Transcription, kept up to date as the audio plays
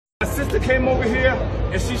sister came over here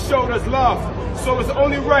and she showed us love. So it's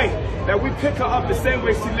only right that we pick her up the same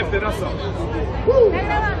way she lifted us up. Woo!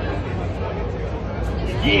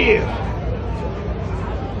 Yeah!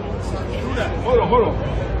 Do that. Hold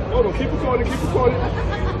on. Keep recording.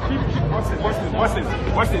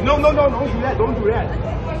 Watch this. No, don't do that.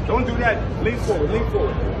 Don't do that. Lean forward.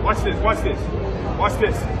 Watch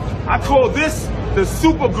this. I call this the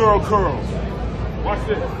Supergirl curls. Watch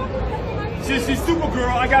this. She's Supergirl,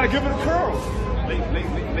 I gotta give her the curls.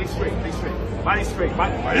 Lay straight. Body straight.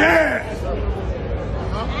 Yeah!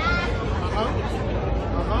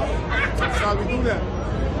 That's how we do that.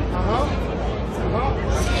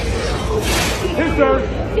 His turn.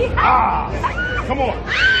 Come on.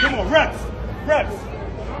 Reps.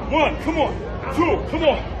 1, come on. 2, come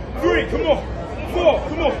on. 3, come on. 4,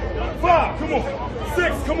 come on. 5, come on.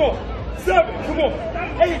 6, come on. 7, come on.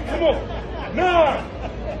 8, come on. 9,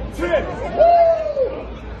 10. Woo!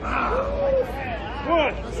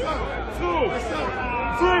 1, 2,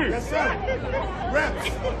 3. Reps.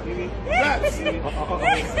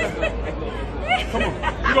 Come on.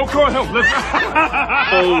 You go call him.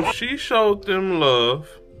 So she showed them love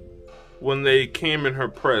when they came in her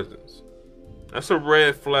presence. That's a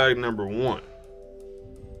red flag number 1.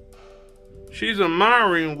 She's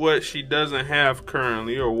admiring what she doesn't have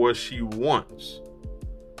currently or what she wants.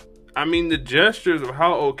 I mean, the gestures of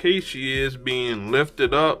how okay she is being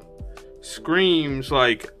lifted up screams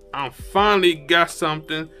like, I finally got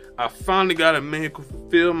something. I finally got a man who can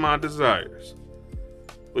fulfill my desires.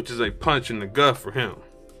 Which is a punch in the gut for him.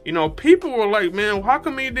 You know, people were like, man, how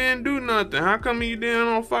come he didn't do nothing? How come he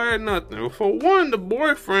didn't fire nothing? Well, for one, the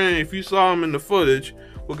boyfriend, if you saw him in the footage,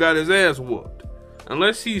 got his ass whooped.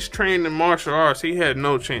 Unless he's trained in martial arts, he had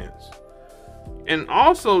no chance. And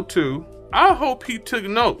also, too, I hope he took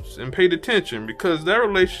notes and paid attention because their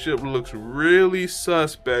relationship looks really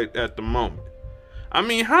suspect at the moment. I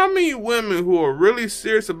mean, how many women who are really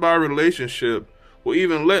serious about a relationship will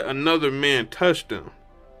even let another man touch them?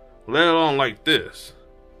 Let alone like this.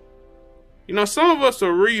 You know, some of us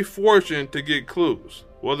are really fortunate to get clues,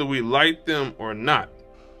 whether we like them or not.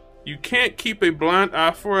 You can't keep a blind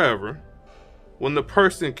eye forever when the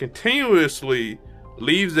person continuously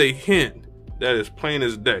leaves a hint that is plain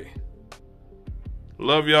as day.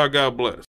 Love y'all. God bless.